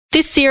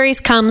This series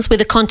comes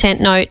with a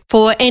content note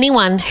for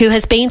anyone who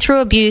has been through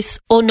abuse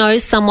or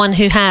knows someone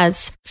who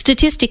has.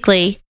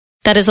 Statistically,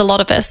 that is a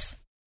lot of us.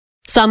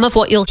 Some of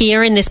what you'll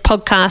hear in this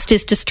podcast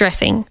is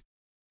distressing.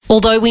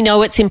 Although we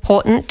know it's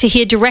important to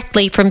hear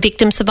directly from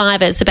victim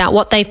survivors about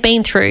what they've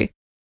been through,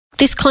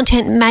 this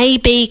content may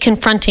be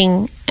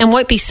confronting and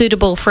won't be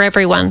suitable for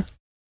everyone.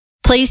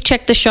 Please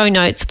check the show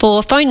notes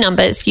for phone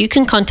numbers you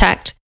can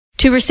contact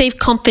to receive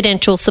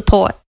confidential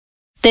support.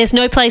 There's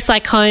No Place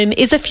Like Home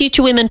is a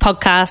Future Women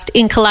podcast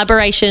in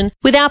collaboration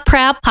with our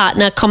proud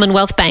partner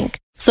Commonwealth Bank,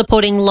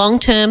 supporting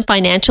long-term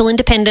financial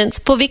independence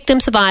for victim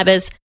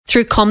survivors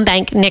through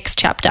CommBank Next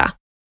Chapter.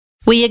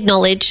 We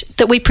acknowledge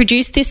that we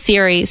produce this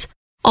series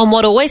on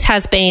what always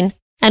has been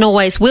and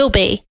always will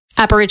be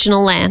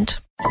Aboriginal land.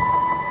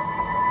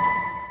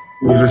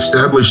 We've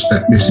established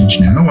that message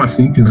now, I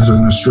think, as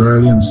an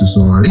Australian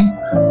society,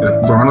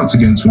 that violence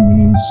against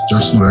women is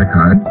just not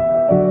okay.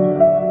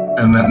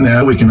 And that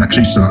now we can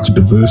actually start to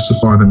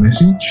diversify the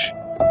message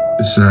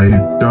to say,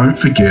 don't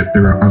forget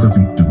there are other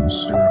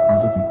victims.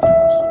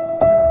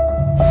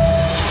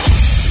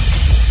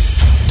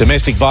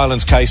 Domestic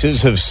violence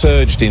cases have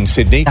surged in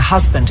Sydney. The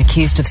husband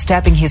accused of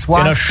stabbing his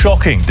wife. In a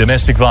shocking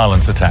domestic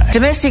violence attack.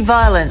 Domestic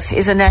violence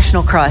is a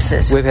national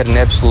crisis. We've had an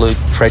absolute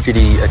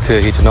tragedy occur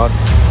here tonight.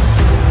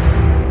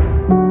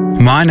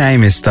 My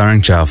name is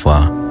Tharang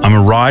Javla. I'm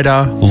a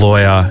writer,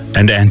 lawyer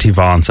and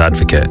anti-violence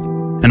advocate.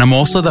 And I'm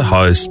also the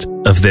host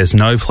of There's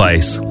No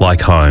Place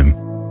Like Home,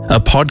 a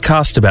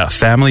podcast about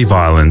family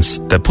violence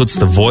that puts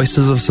the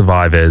voices of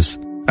survivors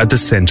at the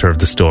centre of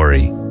the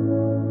story.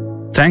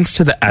 Thanks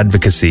to the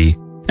advocacy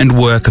and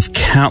work of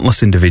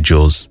countless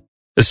individuals,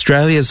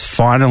 Australia's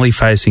finally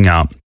facing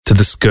up to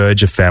the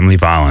scourge of family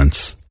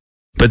violence.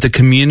 But the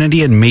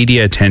community and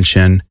media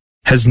attention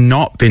has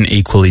not been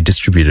equally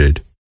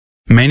distributed.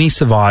 Many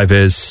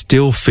survivors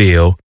still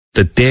feel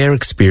that their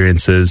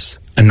experiences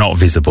are not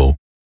visible.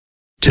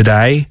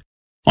 Today,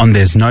 on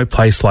There's No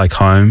Place Like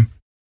Home,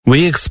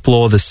 we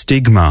explore the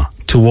stigma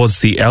towards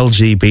the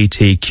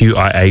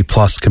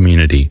LGBTQIA+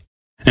 community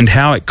and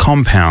how it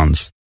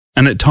compounds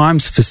and at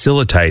times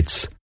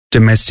facilitates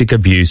domestic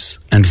abuse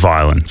and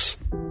violence.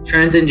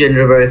 Trans and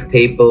gender-diverse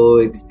people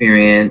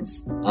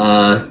experience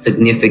a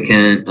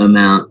significant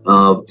amount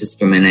of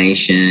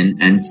discrimination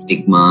and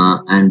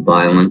stigma and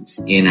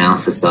violence in our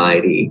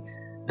society.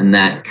 And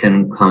that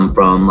can come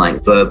from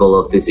like verbal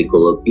or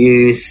physical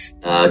abuse,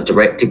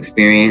 direct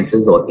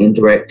experiences or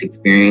indirect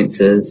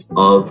experiences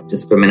of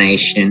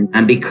discrimination.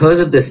 And because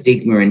of the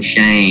stigma and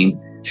shame,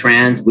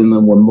 trans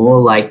women were more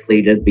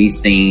likely to be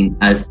seen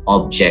as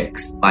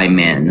objects by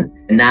men.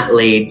 And that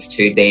leads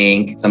to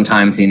being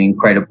sometimes in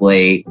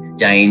incredibly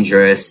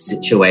dangerous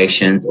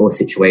situations or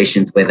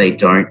situations where they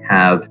don't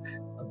have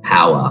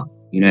power.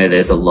 You know,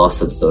 there's a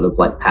loss of sort of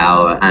like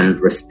power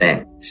and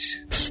respect.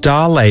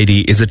 Star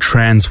Lady is a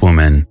trans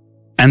woman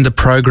and the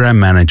program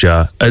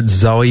manager at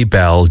Zoe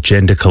Bell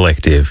Gender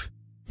Collective,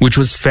 which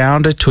was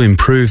founded to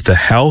improve the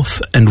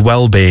health and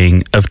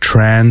well-being of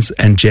trans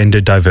and gender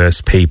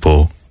diverse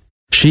people.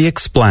 She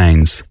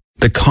explains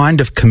the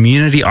kind of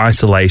community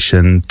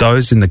isolation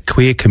those in the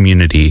queer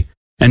community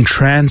and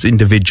trans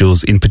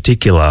individuals in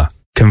particular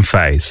can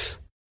face.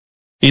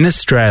 In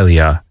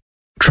Australia,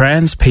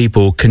 trans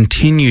people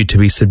continue to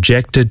be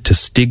subjected to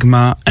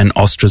stigma and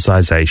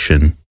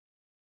ostracisation.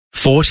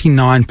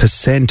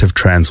 49% of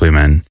trans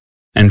women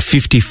and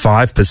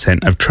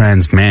 55% of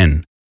trans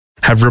men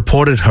have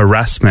reported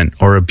harassment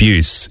or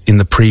abuse in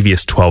the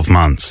previous 12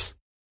 months.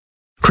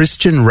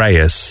 Christian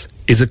Reyes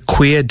is a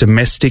queer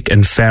domestic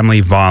and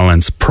family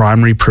violence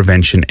primary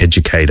prevention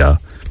educator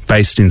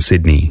based in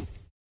Sydney.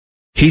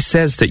 He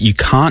says that you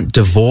can't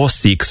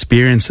divorce the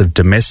experience of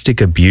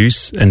domestic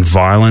abuse and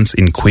violence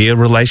in queer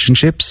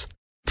relationships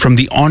from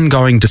the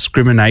ongoing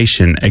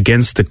discrimination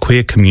against the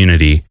queer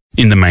community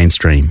in the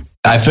mainstream.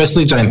 I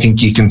firstly don't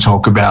think you can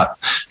talk about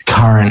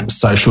current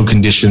social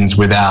conditions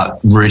without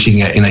rooting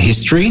it in a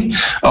history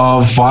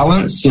of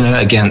violence,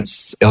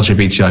 against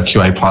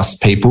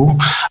LGBTIQA+ people.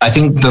 I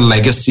think the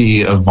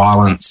legacy of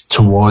violence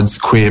towards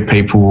queer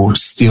people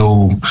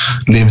still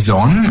lives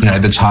on.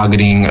 The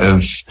targeting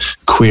of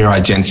queer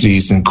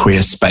identities and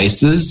queer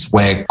spaces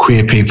where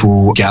queer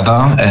people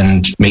gather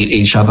and meet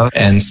each other.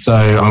 And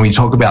so when we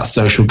talk about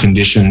social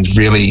conditions,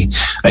 really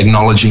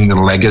acknowledging the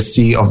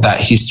legacy of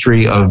that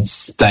history of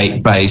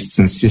state-based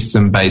and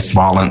system-based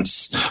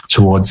violence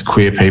towards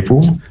queer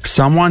people.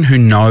 Someone who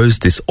knows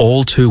this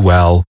all too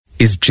well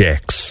is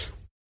Jex.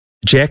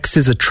 Jex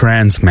is a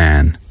trans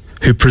man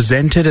who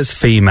presented as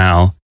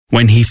female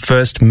when he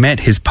first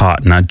met his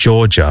partner,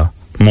 Georgia,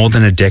 more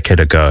than a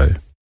decade ago.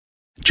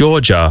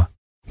 Georgia,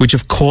 which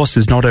of course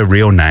is not her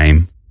real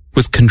name,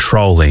 was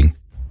controlling,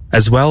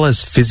 as well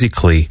as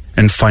physically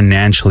and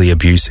financially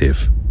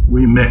abusive.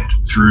 We met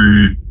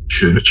through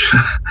church.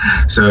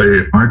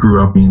 So I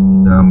grew up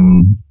in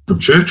the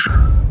church.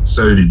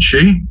 So did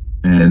she.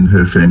 and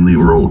her family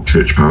were all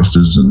church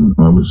pastors, and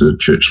I was a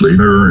church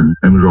leader, and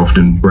would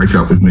often break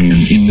up with me,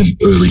 and in the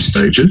early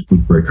stages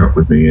would break up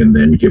with me and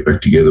then get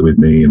back together with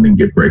me, and then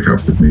break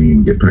up with me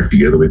and get back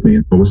together with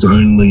me. I was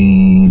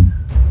only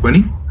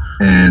 20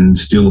 and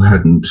still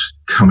hadn't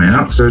come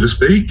out, so to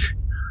speak,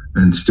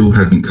 and still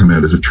hadn't come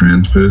out as a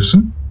trans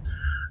person.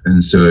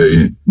 And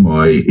so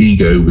my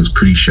ego was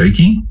pretty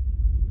shaky,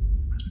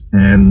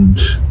 and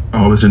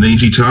I was an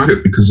easy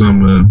target because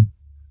I'm the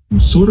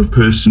sort of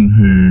person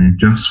who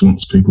just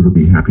wants people to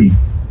be happy.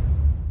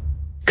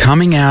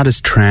 Coming out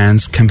as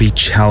trans can be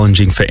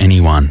challenging for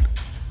anyone,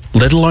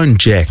 let alone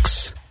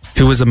Jex,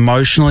 who was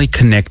emotionally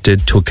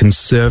connected to a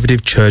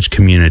conservative church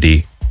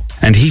community,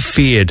 and he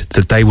feared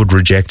that they would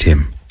reject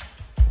him.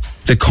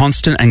 The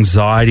constant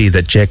anxiety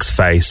that Jex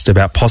faced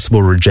about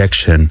possible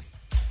rejection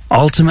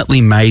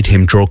ultimately made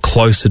him draw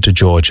closer to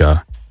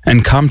Georgia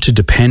and come to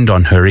depend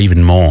on her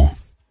even more.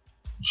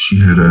 She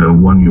had a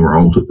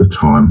 1-year-old at the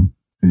time,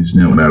 who's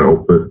now an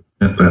adult, but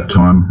at that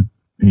time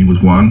he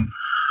was 1,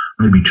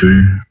 maybe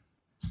 2.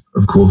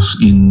 Of course,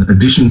 in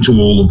addition to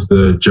all of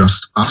the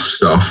just us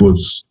stuff,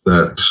 was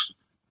that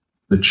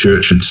the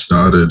church had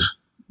started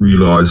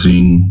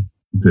realising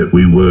that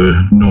we were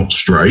not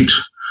straight,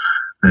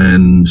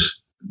 and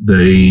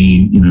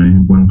they,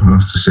 one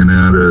pastor sent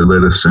out a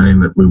letter saying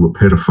that we were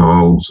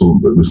pedophiles, or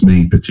it was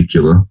me in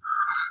particular,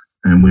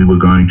 and we were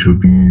going to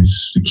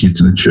abuse the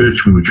kids in the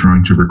church. We were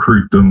trying to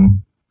recruit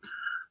them.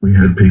 We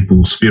had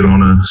people spit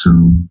on us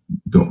and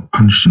got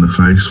punched in the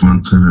face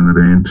once in an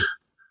event.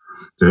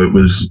 So it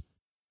was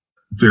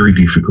very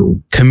difficult.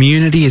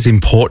 Community is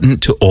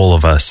important to all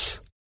of us.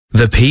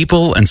 The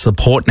people and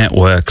support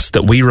networks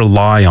that we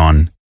rely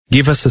on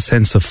give us a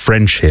sense of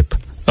friendship,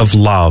 of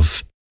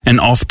love, and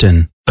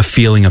often a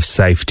feeling of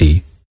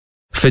safety.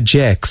 For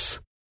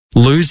Jex,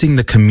 losing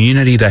the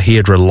community that he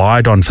had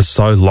relied on for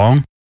so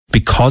long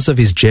because of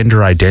his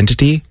gender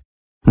identity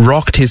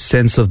rocked his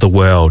sense of the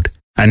world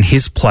and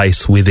his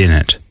place within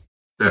it.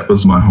 That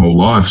was my whole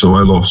life. So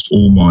I lost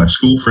all my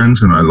school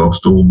friends and I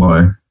lost all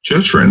my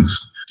church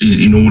friends.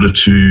 In order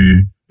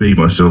to be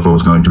myself, I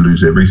was going to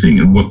lose everything.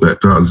 And what that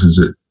does is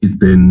it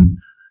then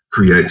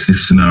creates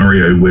this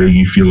scenario where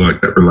you feel like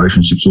that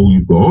relationship's all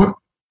you've got,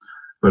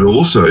 but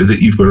also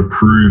that you've got to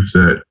prove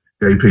that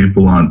gay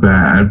people aren't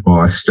bad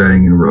by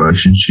staying in a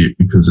relationship,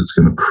 because it's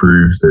going to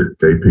prove that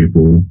gay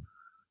people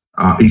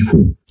are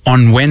equal.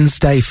 On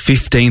Wednesday,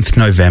 15th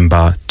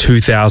November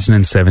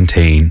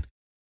 2017,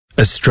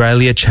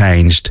 Australia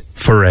changed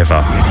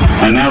forever.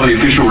 And now the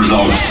official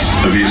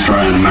results of the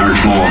Australian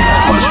Marriage Law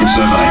Postal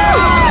Survey.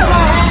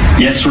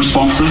 Yes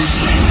responses,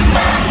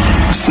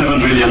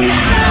 7,817,247,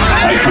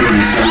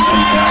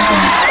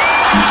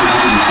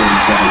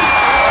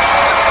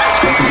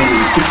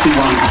 representing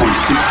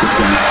 61.6%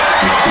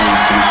 of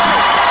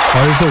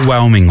trans.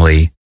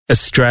 Overwhelmingly,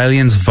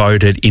 Australians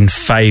voted in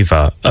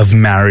favour of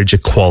marriage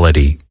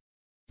equality.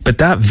 But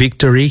that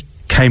victory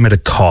came at a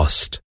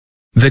cost.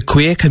 The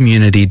queer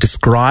community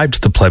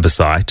described the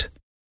plebiscite,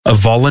 a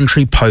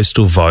voluntary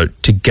postal vote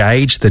to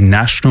gauge the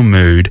national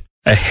mood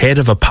ahead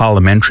of a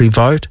parliamentary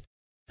vote,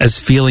 as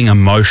feeling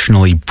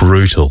emotionally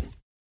brutal.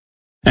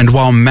 And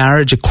while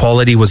marriage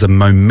equality was a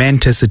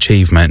momentous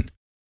achievement,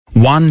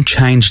 one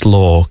changed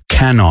law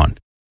cannot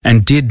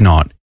and did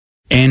not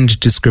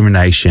end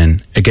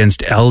discrimination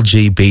against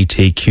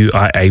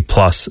LGBTQIA+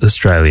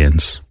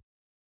 Australians.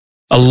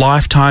 A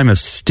lifetime of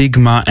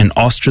stigma and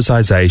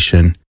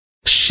ostracisation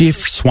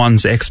shifts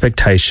one's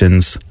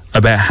expectations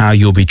about how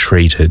you'll be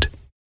treated.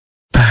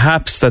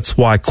 Perhaps that's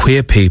why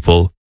queer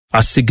people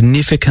are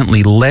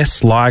significantly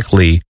less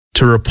likely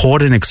to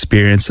report an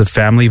experience of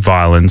family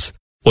violence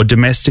or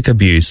domestic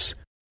abuse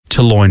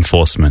to law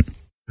enforcement.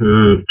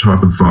 Her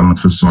type of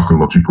violence was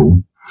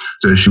psychological.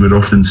 So she would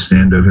often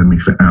stand over me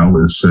for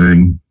hours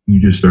saying, "You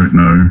just don't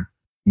know.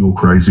 You're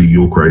crazy.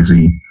 You're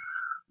crazy.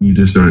 You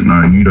just don't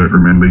know. You don't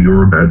remember.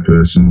 You're a bad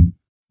person.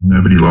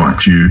 Nobody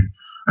likes you."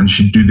 And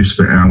she'd do this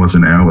for hours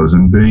and hours.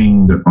 And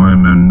being that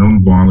I'm a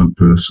non-violent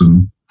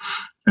person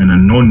and a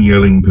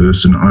non-yelling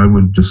person, I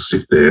would just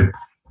sit there.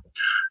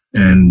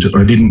 And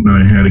I didn't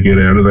know how to get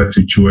out of that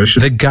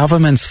situation. The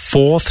government's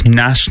 4th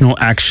National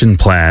Action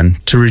Plan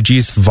to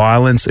reduce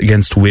violence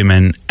against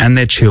women and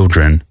their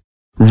children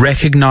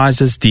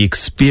recognises the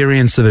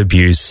experience of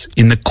abuse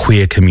in the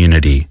queer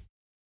community.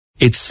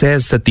 It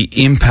says that the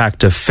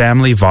impact of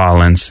family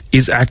violence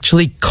is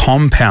actually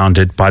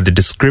compounded by the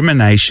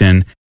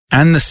discrimination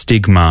and the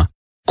stigma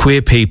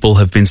queer people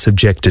have been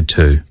subjected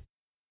to.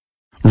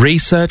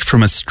 Research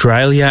from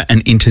Australia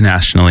and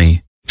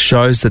internationally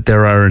shows that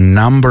there are a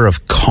number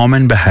of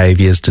common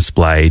behaviours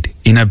displayed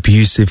in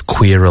abusive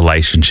queer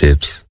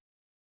relationships.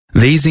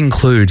 These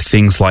include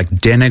things like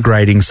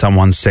denigrating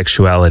someone's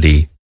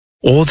sexuality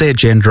or their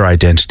gender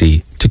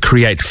identity to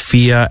create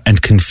fear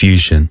and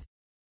confusion,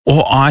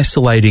 or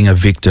isolating a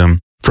victim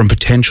from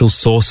potential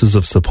sources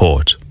of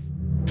support.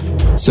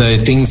 So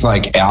things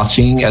like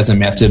outing as a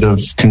method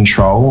of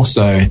control.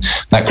 So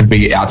that could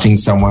be outing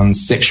someone's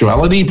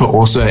sexuality, but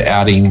also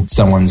outing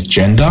someone's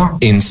gender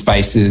in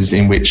spaces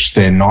in which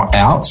they're not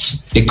out.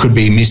 It could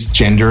be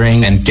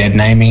misgendering and dead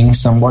naming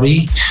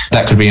somebody.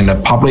 That could be in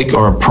a public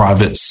or a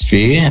private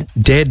sphere.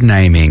 Dead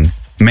naming,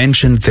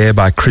 mentioned there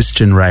by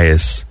Christian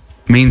Reyes,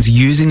 means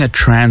using a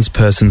trans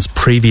person's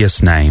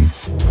previous name,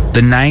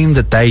 the name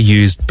that they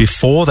used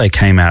before they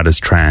came out as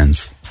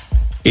trans.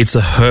 It's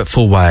a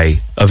hurtful way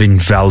of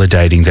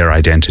invalidating their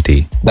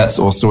identity. That's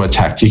also a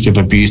tactic of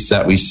abuse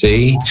that we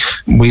see.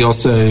 We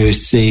also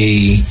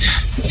see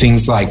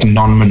things like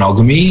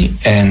non-monogamy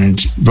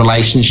and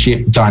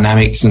relationship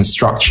dynamics and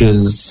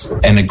structures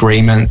and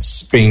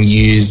agreements being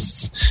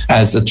used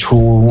as a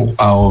tool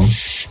of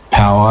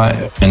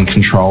power and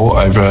control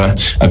over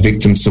a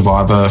victim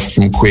survivor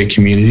from queer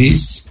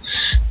communities.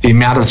 The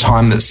amount of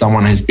time that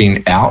someone has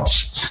been out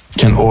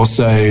can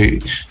also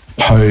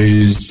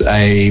pose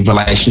a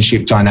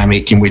relationship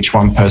dynamic in which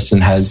one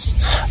person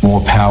has more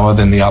power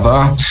than the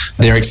other.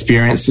 Their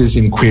experiences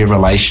in queer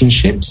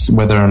relationships,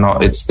 whether or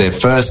not it's their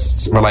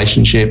first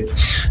relationship,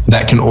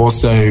 that can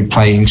also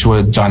play into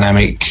a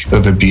dynamic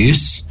of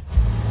abuse.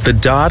 The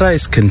data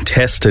is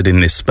contested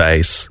in this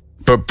space,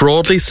 but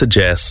broadly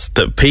suggests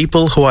that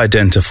people who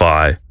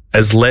identify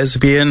as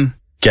lesbian,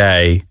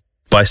 gay,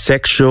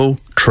 bisexual,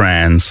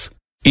 trans,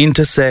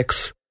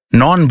 intersex,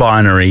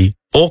 non-binary,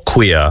 or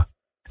queer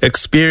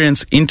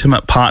experience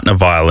intimate partner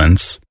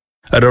violence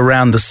at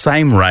around the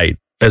same rate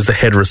as the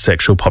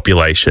heterosexual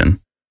population.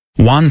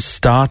 One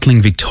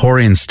startling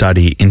Victorian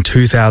study in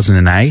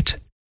 2008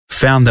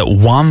 found that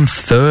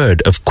 1/3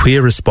 of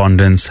queer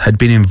respondents had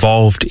been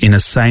involved in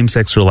a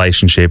same-sex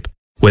relationship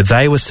where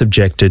they were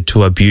subjected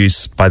to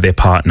abuse by their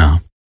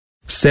partner.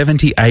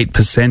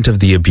 78% of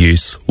the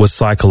abuse was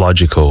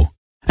psychological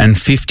and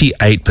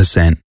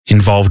 58%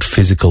 involved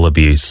physical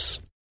abuse.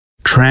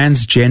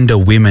 Transgender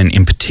women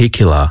in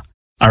particular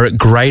are at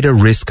greater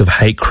risk of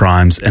hate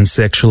crimes and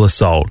sexual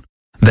assault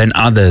than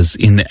others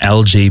in the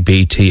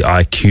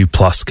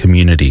LGBTIQ+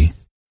 community.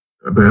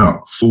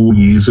 About 4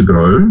 years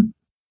ago,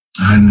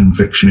 I had an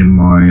infection in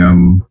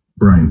my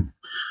brain.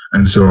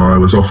 And so I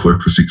was off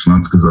work for 6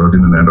 months because I was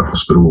in and out of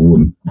hospital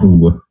and all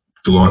the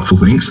delightful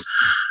things.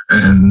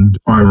 And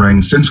I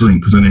rang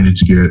Centrelink because I needed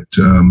to get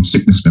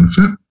sickness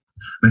benefit.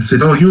 They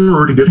said, "Oh, you're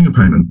already getting a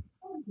payment."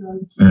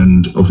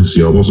 And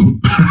obviously I wasn't.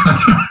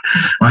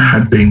 I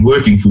had been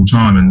working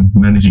full-time and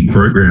managing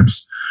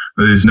programs.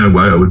 There's no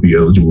way I would be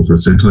eligible for a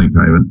Centrelink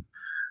payment.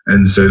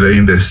 And so they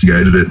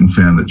investigated it and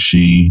found that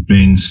she'd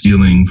been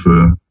stealing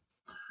for,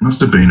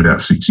 must have been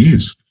about 6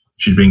 years.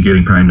 She'd been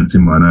getting payments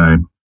in my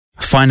name.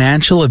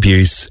 Financial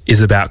abuse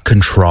is about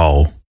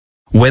control.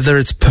 Whether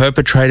it's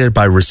perpetrated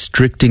by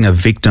restricting a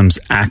victim's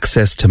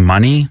access to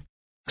money,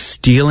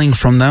 stealing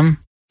from them,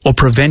 or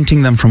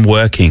preventing them from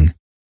working,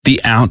 the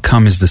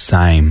outcome is the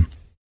same.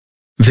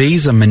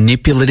 These are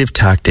manipulative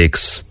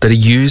tactics that are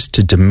used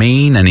to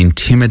demean and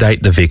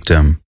intimidate the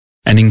victim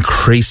and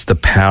increase the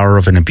power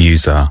of an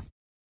abuser.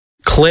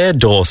 Claire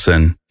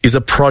Dawson is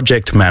a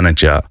project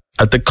manager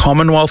at the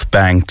Commonwealth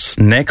Bank's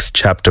Next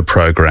Chapter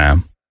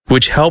program,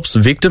 which helps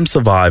victim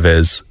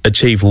survivors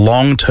achieve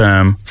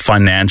long-term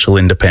financial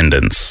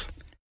independence.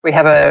 We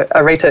have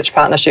a research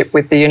partnership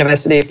with the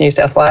University of New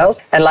South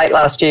Wales, and late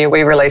last year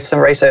we released some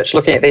research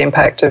looking at the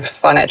impact of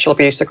financial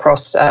abuse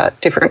across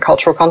different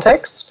cultural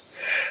contexts.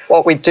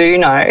 What we do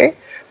know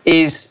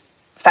is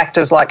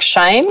factors like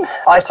shame,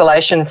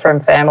 isolation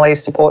from family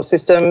support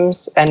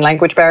systems, and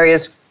language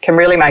barriers can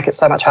really make it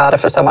so much harder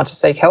for someone to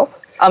seek help.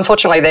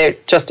 Unfortunately, there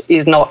just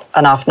is not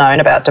enough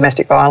known about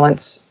domestic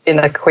violence in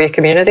the queer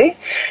community.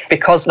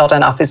 Because not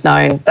enough is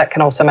known, that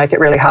can also make it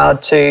really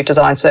hard to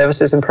design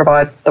services and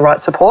provide the right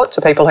support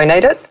to people who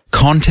need it.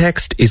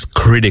 Context is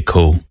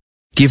critical,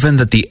 given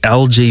that the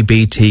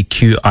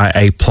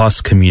LGBTQIA+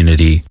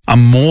 community are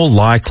more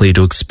likely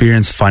to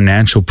experience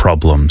financial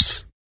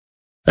problems.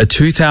 A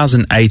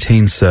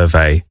 2018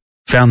 survey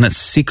found that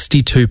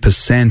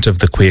 62% of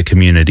the queer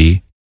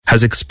community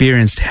has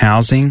experienced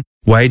housing,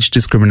 wage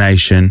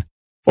discrimination,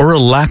 or a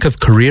lack of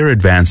career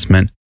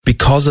advancement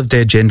because of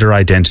their gender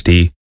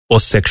identity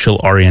or sexual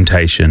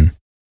orientation.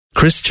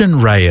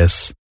 Christian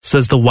Reyes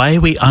says the way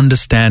we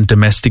understand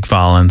domestic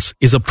violence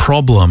is a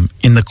problem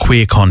in the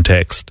queer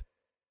context.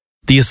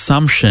 The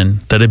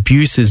assumption that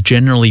abuse is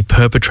generally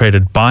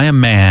perpetrated by a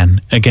man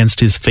against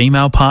his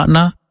female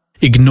partner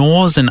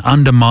ignores and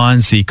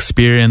undermines the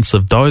experience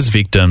of those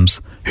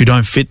victims who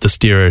don't fit the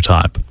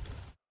stereotype.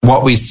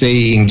 What we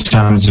see in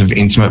terms of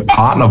intimate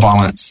partner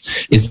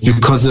violence is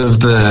because of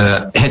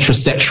the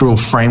heterosexual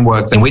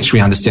framework in which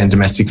we understand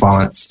domestic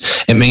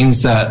violence. It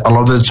means that a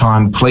lot of the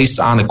time police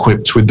aren't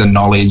equipped with the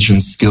knowledge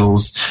and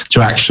skills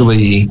to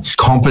actually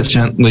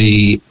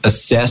competently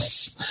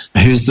assess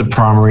who's the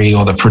primary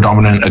or the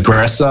predominant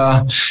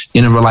aggressor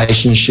in a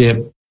relationship.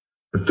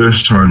 The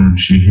first time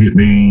she hit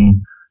me,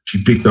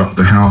 she picked up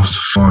the house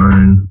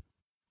phone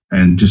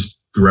and just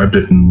grabbed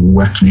it and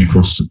whacked me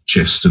across the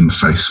chest and the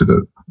face with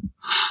it.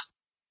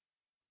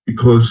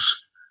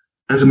 Because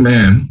as a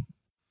man,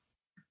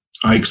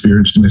 I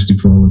experienced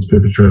domestic violence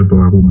perpetrated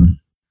by a woman,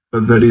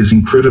 but that is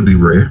incredibly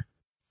rare.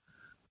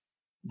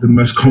 The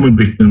most common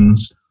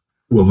victims,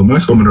 well, the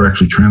most common are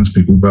actually trans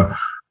people, but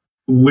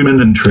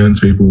women and trans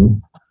people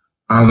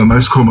are the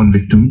most common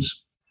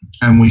victims.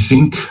 And we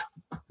think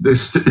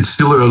it's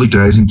still early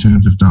days in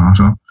terms of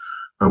data,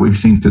 but we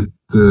think that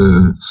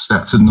the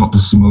stats are not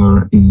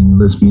dissimilar in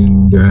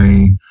lesbian,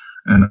 gay,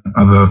 and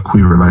other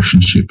queer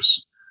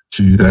relationships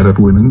to that of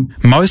women.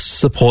 Most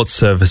support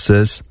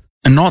services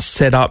are not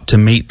set up to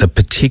meet the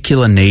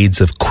particular needs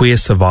of queer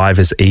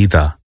survivors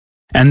either,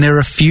 and there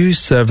are few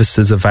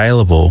services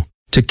available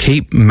to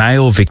keep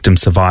male victim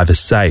survivors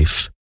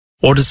safe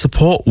or to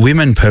support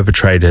women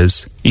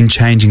perpetrators in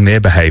changing their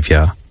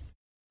behaviour.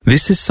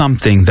 This is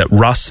something that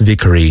Russ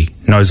Vickery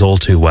knows all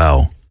too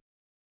well.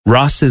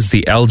 Russ is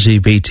the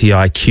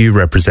LGBTIQ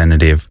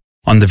representative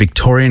on the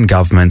Victorian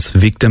Government's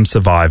Victim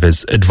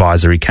Survivors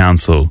Advisory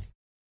Council,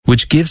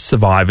 which gives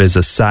survivors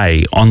a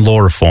say on law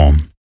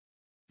reform.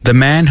 The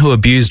man who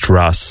abused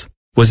Russ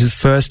was his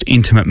first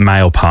intimate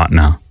male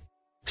partner.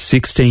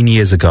 16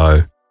 years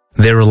ago,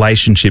 their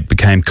relationship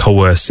became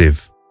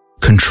coercive,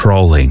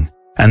 controlling,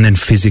 and then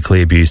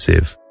physically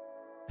abusive.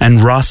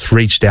 And Russ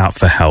reached out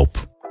for help.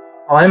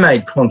 I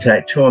made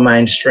contact to a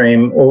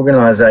mainstream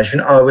organisation.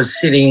 I was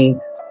sitting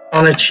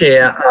on a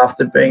chair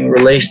after being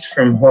released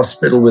from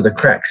hospital with a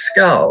cracked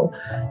skull,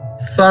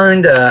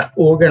 phoned an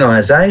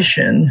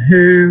organisation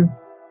who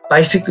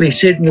basically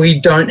said, we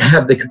don't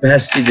have the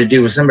capacity to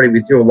deal with somebody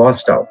with your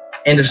lifestyle.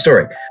 End of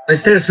story.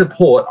 Instead of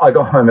support, I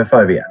got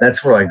homophobia.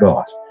 That's what I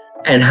got.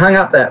 And hung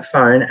up that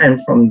phone.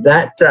 And from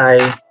that day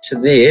to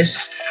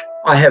this,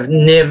 I have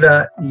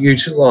never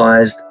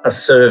utilised a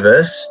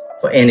service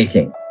for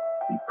anything.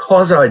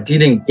 Because I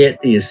didn't get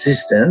the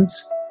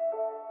assistance,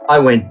 I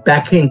went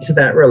back into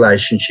that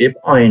relationship.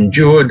 I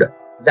endured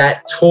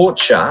that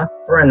torture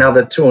for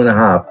another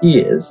 2.5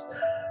 years.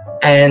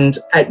 And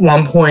at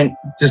one point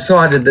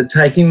decided that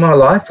taking my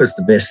life was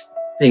the best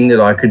thing that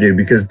I could do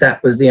because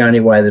that was the only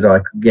way that I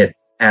could get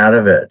out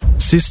of it.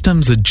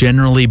 Systems are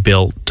generally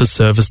built to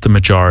service the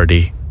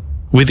majority,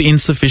 with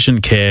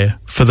insufficient care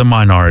for the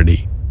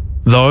minority.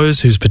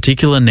 Those whose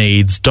particular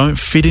needs don't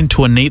fit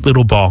into a neat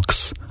little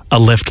box are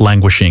left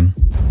languishing.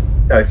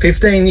 So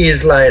 15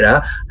 years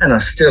later, and I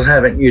still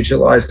haven't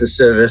utilised a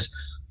service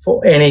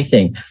for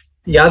anything.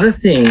 The other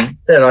thing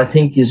that I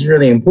think is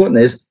really important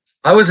is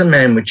I was a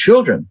man with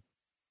children,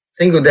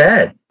 single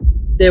dad.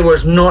 There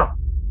was not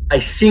a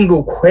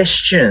single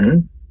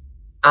question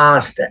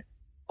asked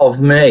of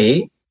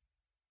me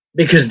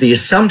because the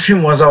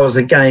assumption was I was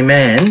a gay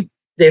man,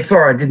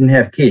 therefore I didn't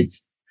have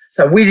kids.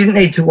 So we didn't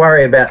need to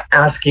worry about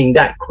asking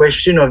that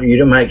question of you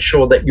to make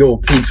sure that your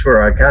kids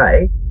were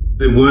okay.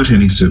 There weren't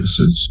any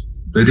services.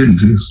 They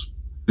didn't exist.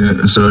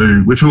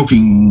 So we're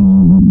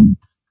talking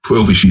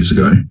 12-ish years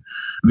ago.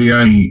 The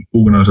only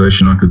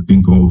organisation I could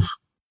think of,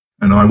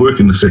 and I work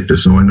in the sector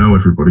so I know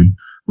everybody,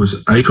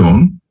 was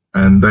ACON,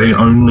 and they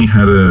only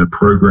had a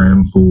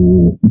program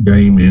for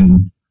gay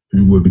men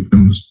who were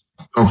victims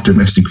of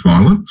domestic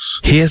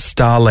violence. Here's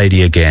Star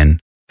Lady again,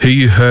 who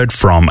you heard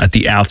from at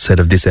the outset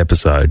of this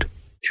episode.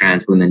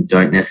 Trans women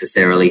don't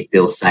necessarily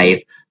feel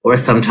safe or are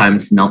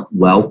sometimes not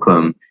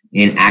welcome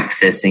in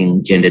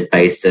accessing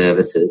gender-based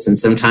services. And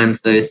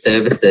sometimes those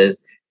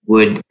services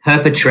would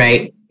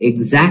perpetrate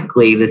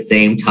exactly the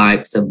same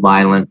types of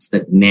violence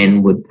that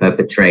men would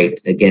perpetrate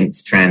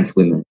against trans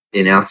women.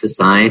 In our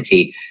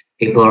society,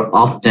 people are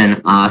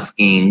often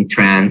asking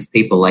trans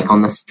people, like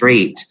on the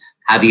street,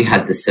 have you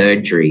had the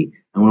surgery?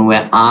 And when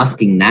we're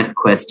asking that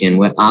question,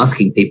 we're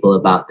asking people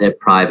about their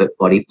private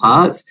body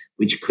parts,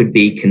 which could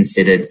be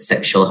considered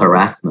sexual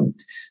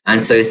harassment.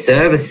 And so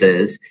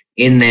services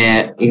in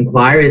their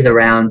inquiries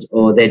around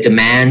or their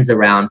demands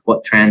around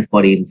what trans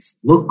bodies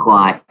look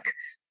like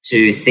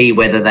to see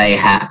whether they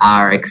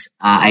are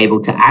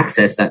able to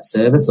access that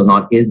service or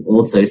not is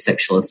also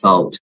sexual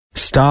assault.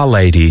 Star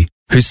Lady,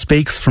 who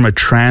speaks from a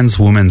trans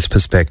woman's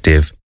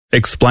perspective,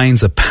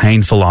 explains a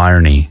painful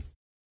irony.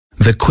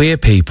 The queer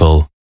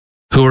people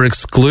who are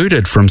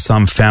excluded from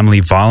some family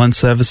violence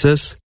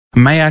services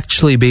may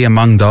actually be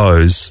among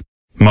those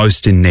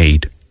most in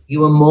need.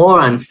 You are more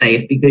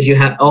unsafe because you're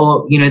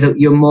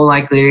more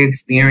likely to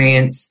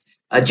experience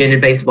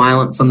gender-based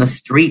violence on the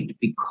street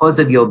because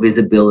of your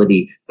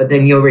visibility, but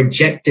then you're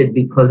rejected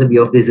because of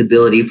your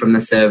visibility from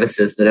the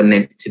services that are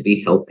meant to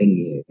be helping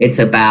you. It's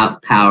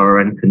about power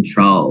and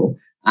control.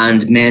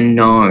 And men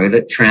know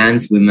that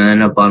trans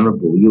women are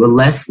vulnerable. You are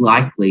less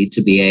likely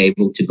to be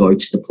able to go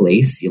to the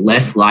police. You're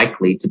less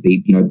likely to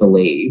be,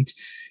 believed.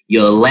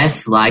 You're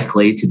less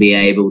likely to be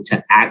able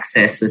to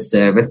access the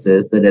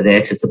services that are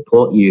there to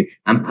support you.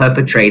 And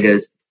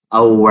perpetrators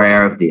are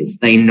aware of this.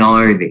 They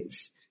know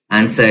this.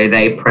 And so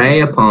they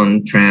prey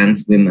upon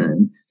trans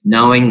women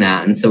knowing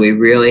that. And so we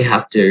really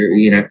have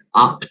to,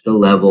 up the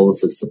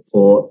levels of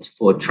support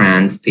for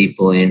trans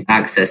people in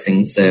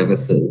accessing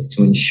services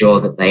to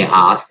ensure that they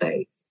are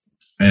safe.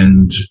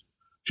 And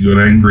she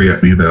got angry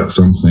at me about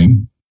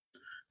something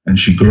and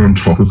she got on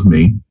top of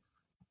me.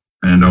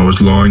 And I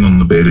was lying on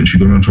the bed and she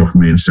got on top of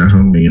me and sat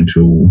on me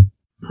until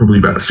probably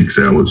about 6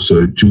 hours.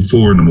 So till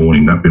 4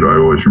 a.m, that bit I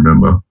always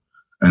remember.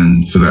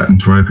 And for that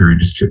entire period,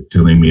 just kept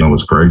telling me I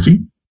was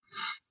crazy.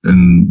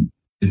 And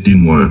it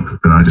didn't work.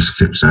 And I just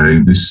kept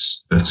saying,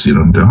 that's it,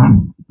 I'm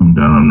done.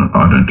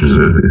 I don't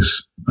deserve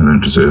this. I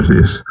don't deserve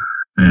this.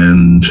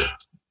 And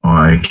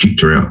I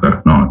kicked her out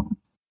that night.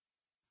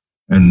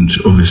 And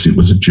obviously it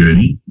was a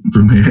journey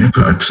from there,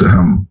 but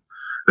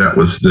that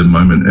was the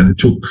moment. And it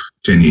took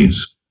 10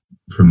 years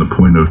from the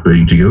point of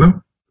being together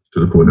to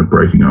the point of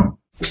breaking up.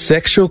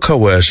 Sexual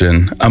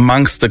coercion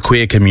amongst the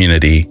queer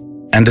community,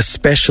 and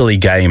especially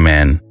gay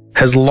men,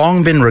 has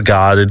long been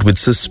regarded with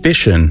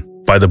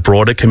suspicion by the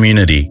broader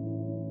community.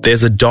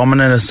 There's a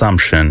dominant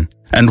assumption,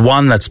 and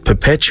one that's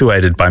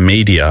perpetuated by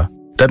media,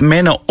 that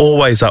men are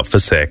always up for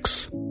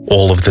sex,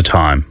 all of the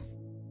time.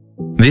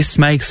 This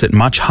makes it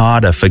much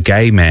harder for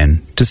gay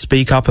men to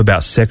speak up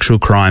about sexual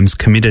crimes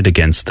committed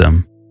against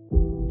them,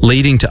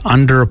 leading to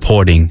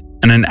underreporting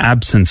and an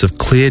absence of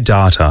clear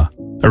data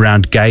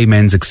around gay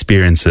men's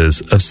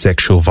experiences of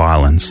sexual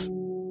violence.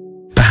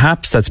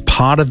 Perhaps that's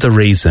part of the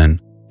reason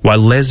why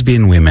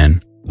lesbian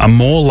women are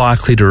more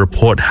likely to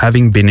report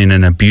having been in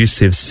an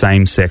abusive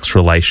same-sex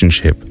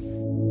relationship.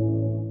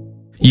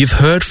 You've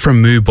heard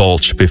from Moo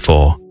Balch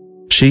before.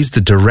 She's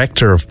the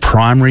Director of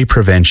Primary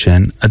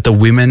Prevention at the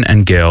Women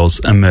and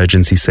Girls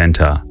Emergency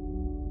Centre.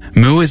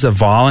 Moo is a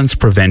violence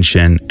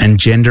prevention and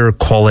gender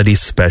equality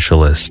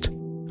specialist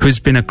who's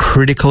been a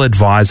critical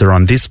advisor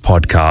on this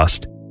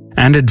podcast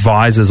and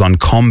advises on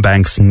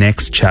CommBank's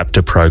Next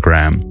Chapter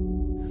program.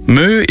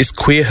 Moo is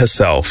queer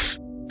herself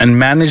and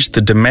managed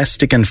the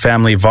Domestic and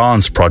Family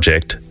Violence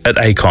Project at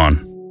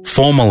ACON,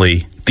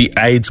 formerly the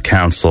AIDS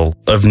Council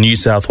of New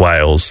South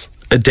Wales,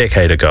 a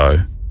decade ago.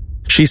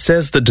 She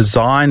says the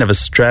design of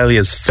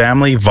Australia's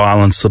family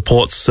violence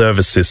support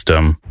service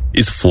system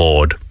is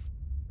flawed.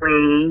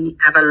 We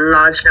have a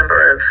large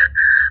number of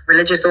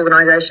religious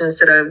organisations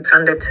that are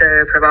funded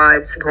to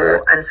provide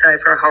support, and so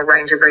for a whole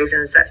range of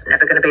reasons that's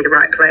never going to be the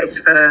right place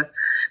for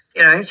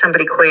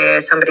somebody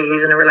queer, somebody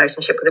who's in a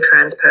relationship with a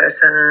trans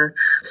person,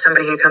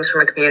 somebody who comes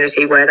from a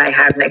community where they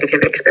have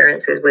negative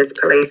experiences with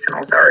police and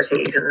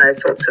authorities and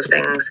those sorts of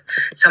things,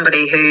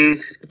 somebody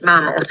whose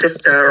mum or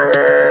sister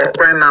or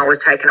grandma was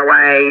taken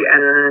away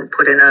and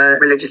put in a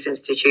religious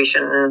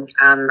institution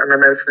and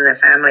removed from their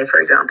family, for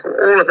example.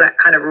 All of that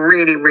kind of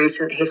really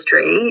recent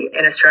history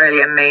in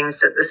Australia means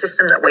that the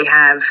system that we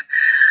have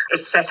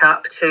is set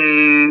up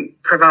to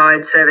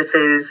provide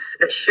services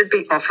that should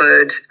be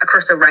offered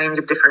across a range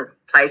of different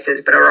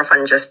places, but are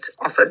often just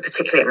offered,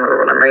 particularly in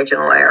rural and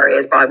regional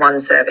areas, by one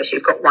service.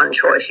 You've got one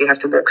choice. You have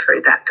to walk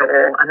through that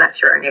door, and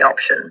that's your only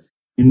option.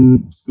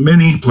 In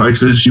many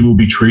places, you will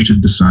be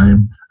treated the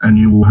same, and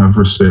you will have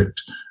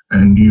respect,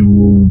 and you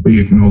will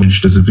be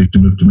acknowledged as a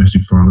victim of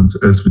domestic violence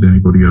as with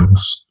anybody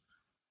else.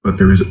 But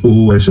there is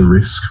always a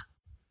risk.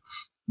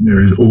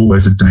 There is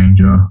always a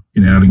danger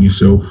in outing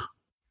yourself.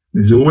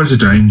 There's always a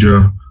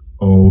danger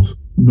of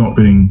not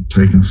being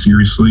taken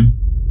seriously.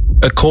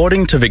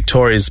 According to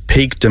Victoria's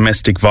peak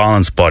domestic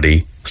violence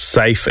body,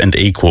 Safe and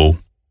Equal,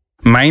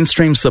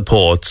 mainstream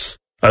supports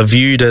are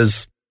viewed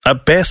as,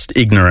 at best,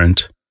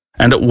 ignorant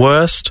and at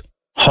worst,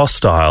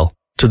 hostile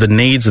to the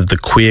needs of the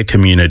queer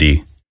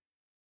community.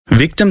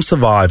 Victim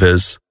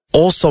survivors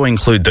also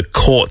include the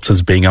courts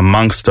as being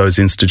amongst those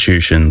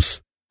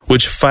institutions,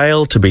 which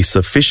fail to be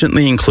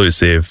sufficiently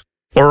inclusive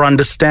or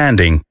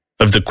understanding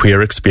of the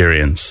queer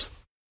experience.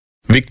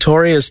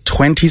 Victoria's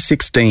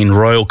 2016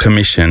 Royal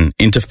Commission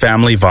into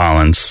Family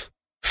Violence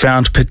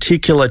found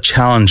particular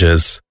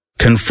challenges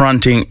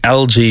confronting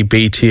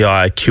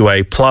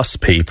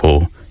LGBTIQA+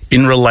 people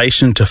in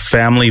relation to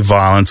family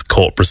violence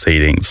court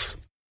proceedings.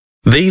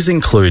 These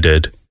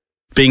included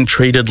being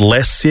treated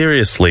less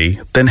seriously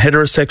than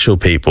heterosexual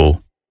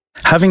people,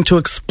 having to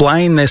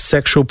explain their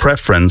sexual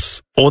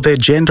preference or their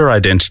gender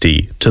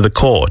identity to the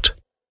court,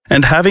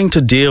 and having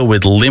to deal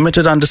with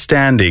limited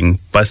understanding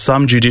by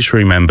some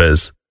judiciary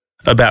members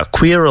about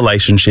queer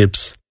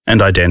relationships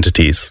and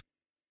identities.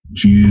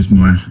 She used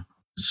my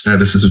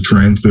status as a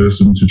trans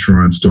person to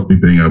try and stop me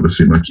being able to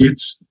see my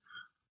kids.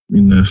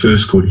 In the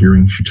first court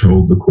hearing, she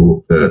told the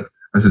court that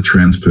as a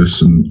trans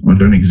person, I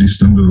don't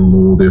exist under the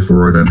law,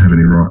 therefore I don't have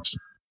any rights.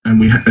 And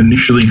we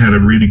initially had a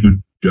really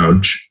good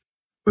judge,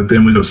 but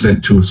then we got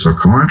sent to a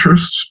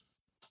psychiatrist,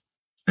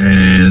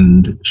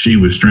 and she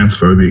was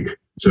transphobic,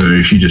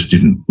 so she just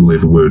didn't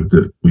believe a word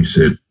that we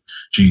said.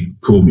 She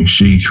called me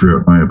she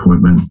throughout my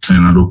appointment,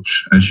 and I looked,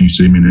 as you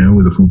see me now,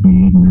 with a full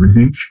beard and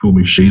everything. She called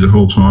me she the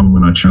whole time.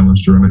 When I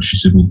challenged her on it, she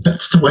said, well,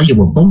 that's the way you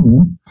were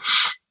born.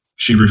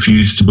 She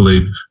refused to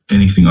believe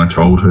anything I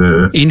told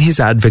her. In his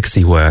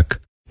advocacy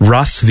work,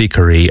 Russ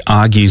Vickery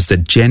argues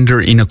that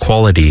gender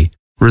inequality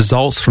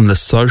results from the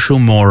social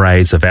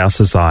mores of our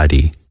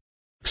society.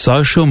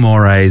 Social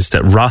mores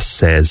that Russ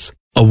says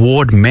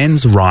award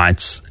men's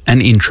rights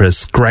and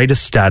interests greater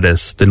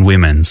status than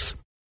women's.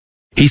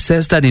 He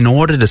says that in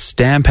order to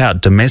stamp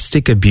out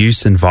domestic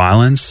abuse and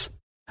violence,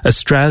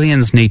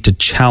 Australians need to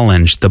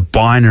challenge the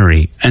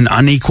binary and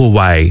unequal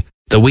way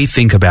that we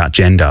think about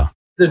gender.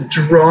 The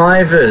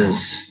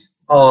drivers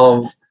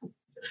of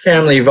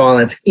family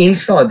violence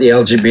inside the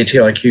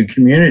LGBTIQ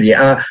community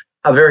are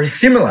very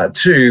similar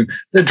to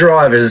the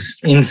drivers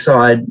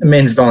inside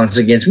men's violence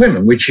against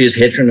women, which is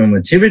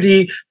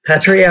heteronormativity,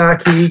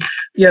 patriarchy.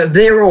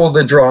 They're all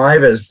the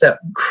drivers that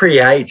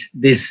create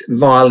this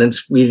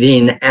violence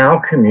within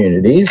our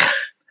communities,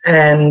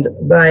 and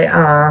they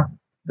are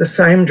the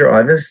same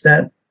drivers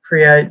that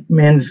create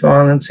men's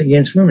violence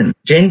against women,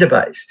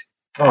 gender-based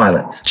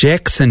violence.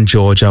 Jex and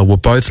Georgia were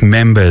both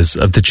members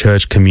of the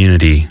church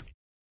community.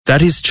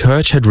 That his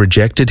church had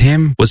rejected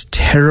him was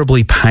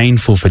terribly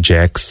painful for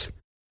Jex,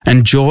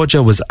 and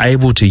Georgia was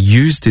able to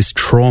use this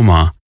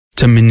trauma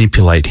to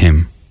manipulate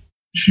him.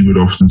 She would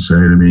often say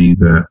to me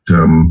that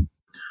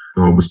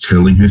God was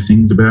telling her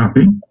things about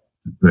me,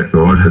 that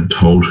God had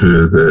told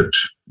her that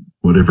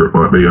whatever it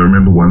might be. I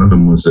remember one of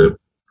them was that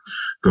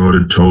God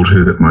had told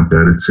her that my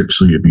dad had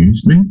sexually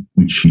abused me,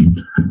 which he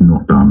had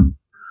not done.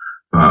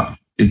 But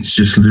it's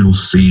just little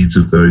seeds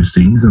of those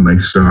things, and they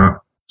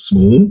start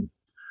small,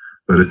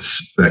 but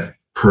it's that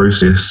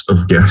process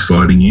of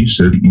gaslighting you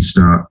so that you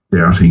start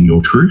doubting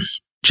your truth.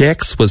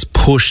 Jex was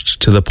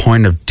pushed to the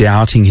point of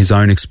doubting his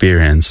own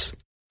experience,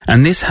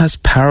 and this has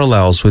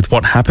parallels with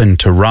what happened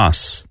to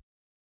Russ.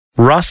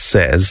 Russ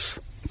says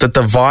that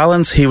the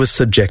violence he was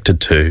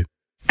subjected to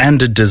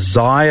and a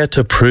desire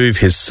to prove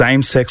his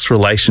same-sex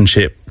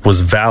relationship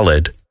was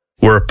valid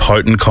were a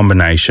potent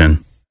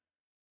combination.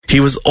 He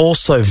was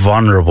also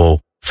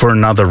vulnerable for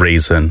another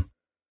reason.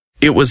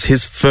 It was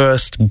his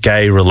first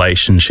gay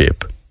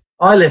relationship.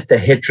 I left a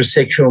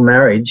heterosexual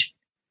marriage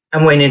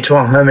and went into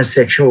a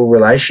homosexual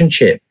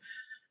relationship.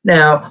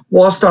 Now,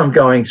 whilst I'm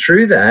going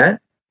through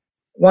that,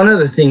 one of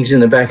the things in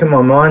the back of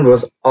my mind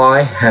was,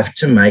 I have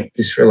to make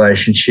this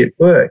relationship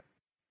work.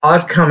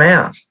 I've come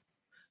out.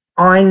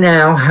 I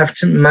now have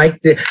to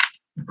make the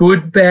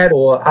good, bad,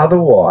 or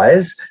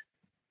otherwise,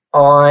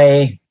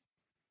 I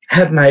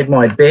have made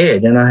my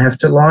bed and I have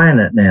to lie in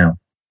it now.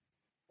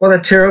 What a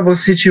terrible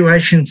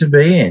situation to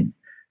be in.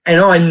 And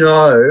I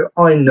know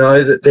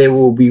that there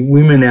will be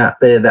women out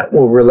there that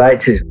will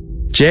relate to this.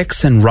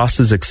 Jex and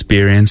Russ's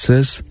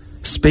experiences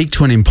speak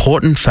to an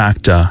important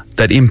factor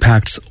that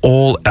impacts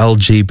all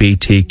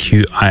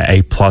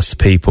LGBTQIA+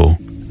 people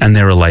and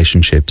their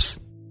relationships.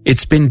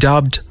 It's been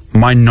dubbed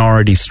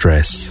minority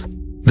stress,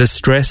 the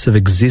stress of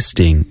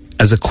existing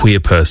as a queer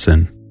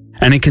person,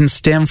 and it can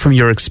stem from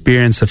your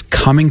experience of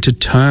coming to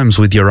terms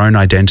with your own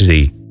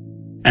identity,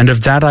 and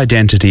of that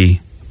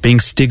identity being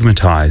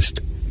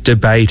stigmatized,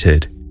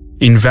 debated,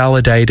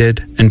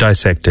 invalidated, and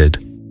dissected,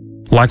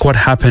 like what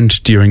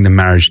happened during the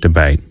marriage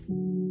debate,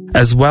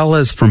 as well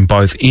as from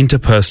both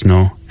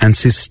interpersonal and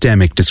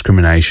systemic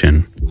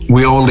discrimination.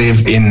 We all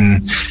live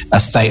in a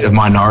state of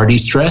minority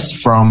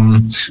stress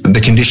from the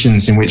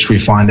conditions in which we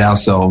find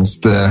ourselves,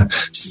 the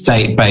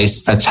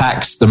state-based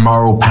attacks, the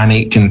moral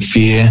panic and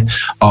fear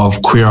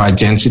of queer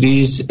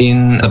identities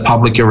in the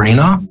public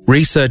arena.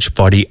 Research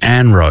body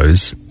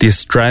ANROSE, the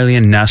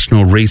Australian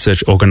National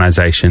Research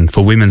Organisation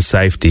for Women's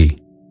Safety,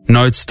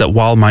 notes that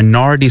while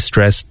minority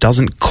stress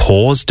doesn't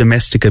cause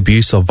domestic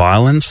abuse or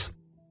violence,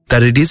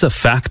 that it is a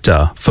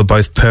factor for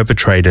both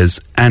perpetrators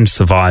and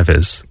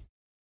survivors.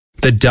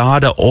 The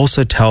data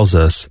also tells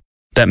us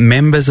that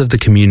members of the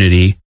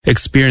community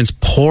experience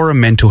poorer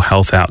mental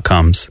health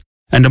outcomes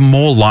and are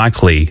more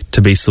likely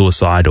to be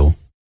suicidal.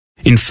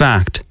 In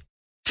fact,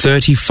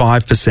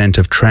 35%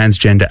 of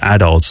transgender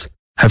adults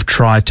have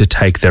tried to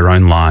take their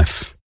own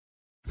life.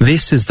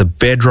 This is the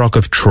bedrock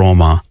of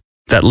trauma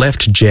that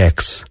left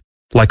Jex,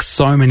 like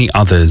so many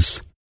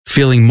others,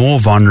 feeling more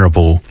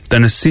vulnerable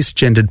than a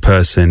cisgendered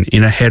person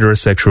in a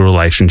heterosexual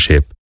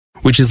relationship,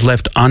 which is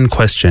left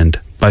unquestioned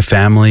by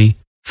family,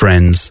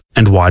 friends,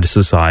 and wider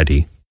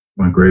society.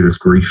 My greatest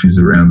grief is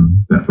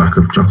around that lack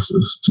of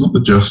justice. It's not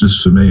the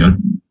justice for me.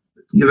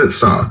 That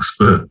sucks,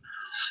 but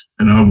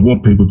I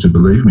want people to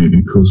believe me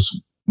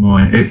because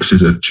my ex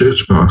is a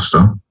church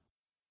pastor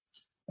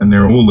and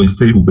there are all these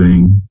people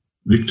being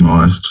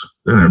victimised.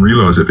 They don't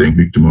realise they're being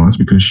victimised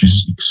because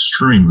she's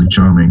extremely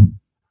charming.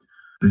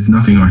 There's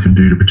nothing I can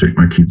do to protect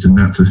my kids, and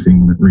that's the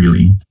thing that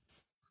really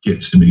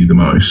gets to me the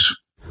most.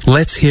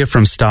 Let's hear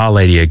from Star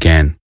Lady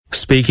again,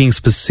 speaking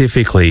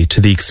specifically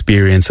to the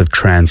experience of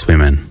trans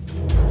women.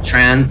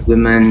 Trans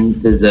women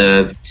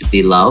deserve to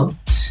be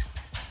loved.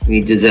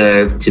 We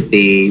deserve to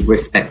be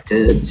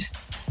respected.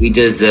 We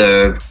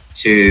deserve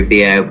to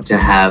be able to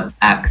have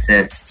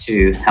access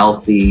to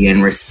healthy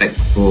and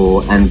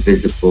respectful and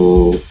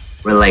visible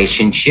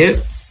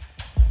relationships.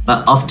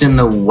 But often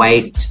the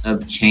weight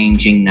of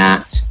changing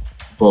that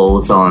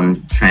falls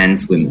on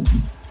trans women.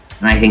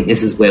 And I think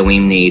this is where we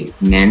need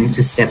men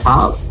to step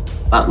up,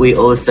 but we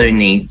also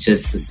need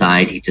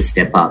society to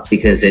step up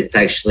because it's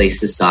actually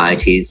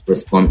society's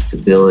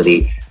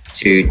responsibility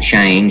to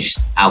change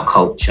our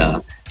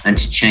culture and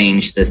to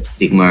change the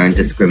stigma and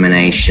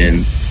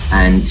discrimination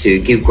and to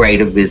give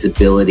greater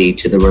visibility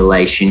to the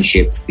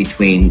relationships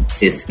between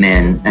cis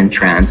men and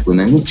trans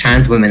women.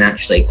 Trans women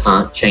actually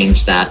can't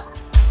change that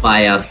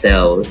by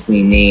ourselves.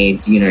 We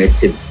need,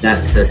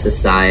 that's a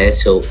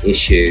societal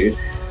issue.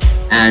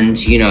 And,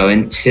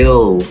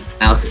 until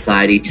our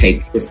society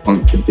takes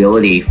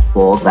responsibility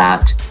for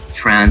that,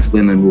 trans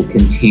women will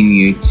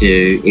continue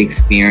to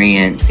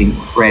experience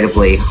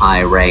incredibly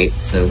high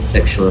rates of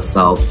sexual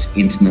assault,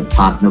 intimate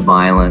partner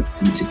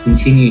violence, and to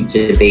continue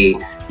to be,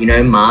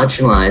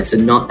 marginalised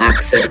and not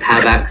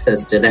have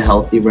access to the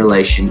healthy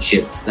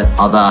relationships that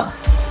other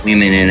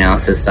women in our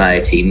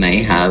society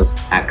may have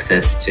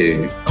access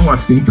to. I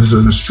think as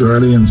an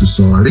Australian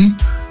society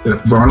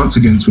that violence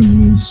against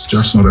women is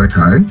just not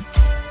okay,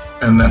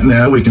 and that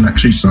now we can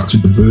actually start to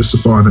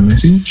diversify the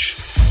message.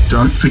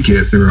 Don't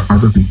forget there are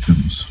other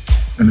victims.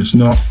 And it's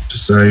not to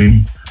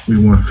say we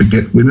want to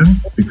forget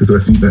women, because I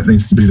think that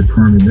needs to be the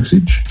primary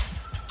message,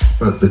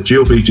 but that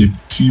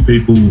LGBTQ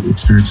people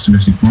experience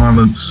domestic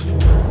violence,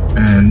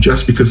 and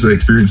just because they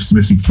experience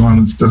domestic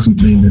violence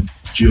doesn't mean that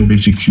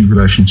LGBTQ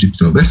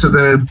relationships are lesser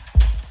than.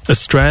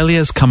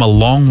 Australia's come a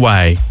long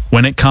way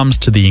when it comes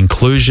to the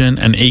inclusion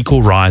and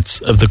equal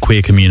rights of the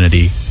queer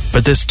community,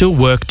 but there's still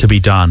work to be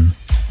done.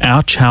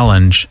 Our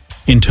challenge,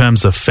 in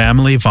terms of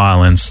family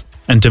violence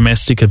and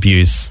domestic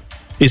abuse,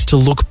 is to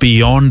look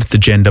beyond the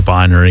gender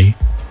binary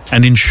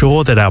and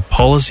ensure that our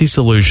policy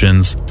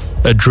solutions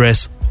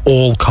address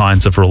all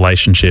kinds of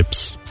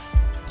relationships.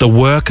 The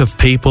work of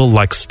people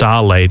like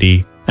Star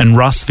Lady and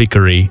Russ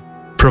Vickery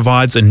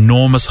provides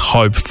enormous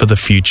hope for the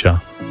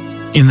future.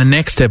 In the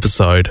next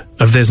episode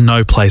of There's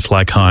No Place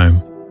Like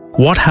Home,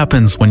 what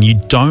happens when you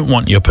don't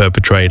want your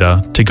perpetrator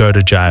to go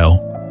to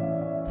jail?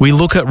 We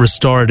look at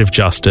restorative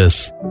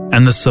justice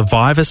and the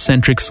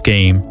survivor-centric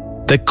scheme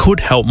that could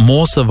help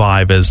more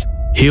survivors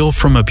heal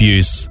from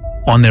abuse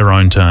on their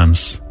own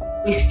terms.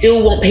 We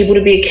still want people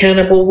to be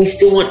accountable. We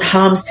still want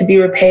harms to be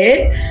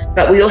repaired,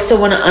 but we also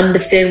want to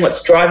understand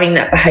what's driving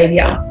that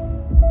behaviour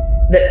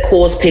that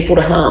caused people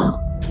to harm.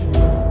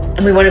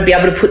 And we want to be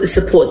able to put the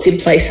supports in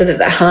place so that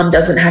the harm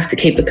doesn't have to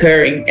keep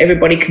occurring.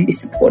 Everybody can be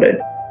supported.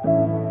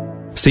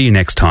 See you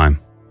next time.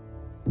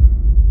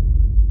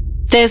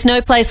 There's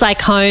No Place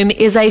Like Home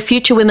is a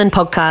Future Women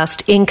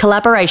podcast in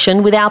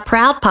collaboration with our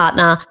proud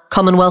partner,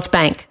 Commonwealth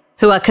Bank,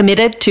 who are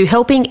committed to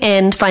helping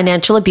end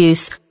financial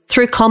abuse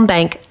through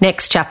CommBank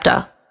Next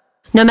Chapter.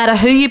 No matter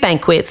who you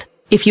bank with,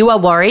 if you are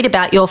worried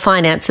about your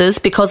finances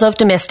because of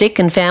domestic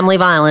and family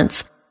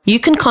violence, you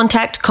can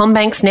contact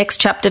CommBank's Next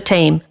Chapter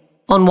team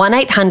on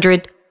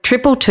 1800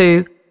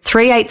 222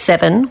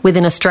 387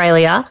 within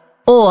Australia,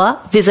 or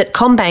visit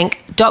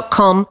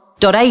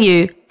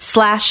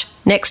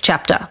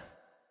commbank.com.au/nextchapter.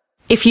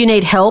 If you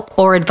need help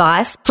or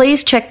advice,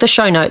 please check the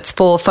show notes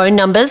for phone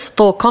numbers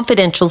for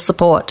confidential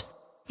support.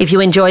 If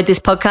you enjoyed this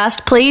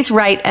podcast, please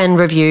rate and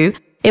review.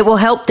 It will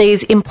help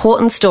these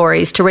important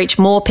stories to reach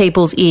more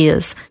people's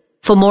ears.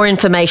 For more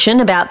information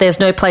about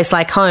There's No Place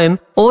Like Home,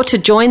 or to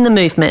join the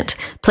movement,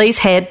 please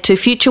head to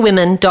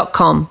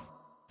futurewomen.com.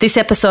 This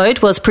episode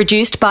was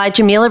produced by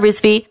Jamila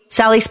Rizvi,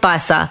 Sally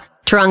Spicer,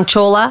 Tarang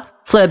Chawla,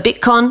 Fleur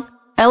Bitcon,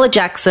 Ella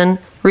Jackson,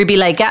 Ruby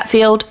Leigh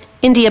Gatfield,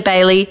 India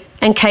Bailey,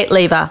 and Kate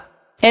Lever.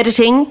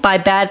 Editing by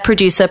Bad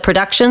Producer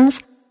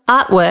Productions.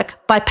 Artwork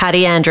by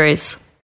Patty Andrews.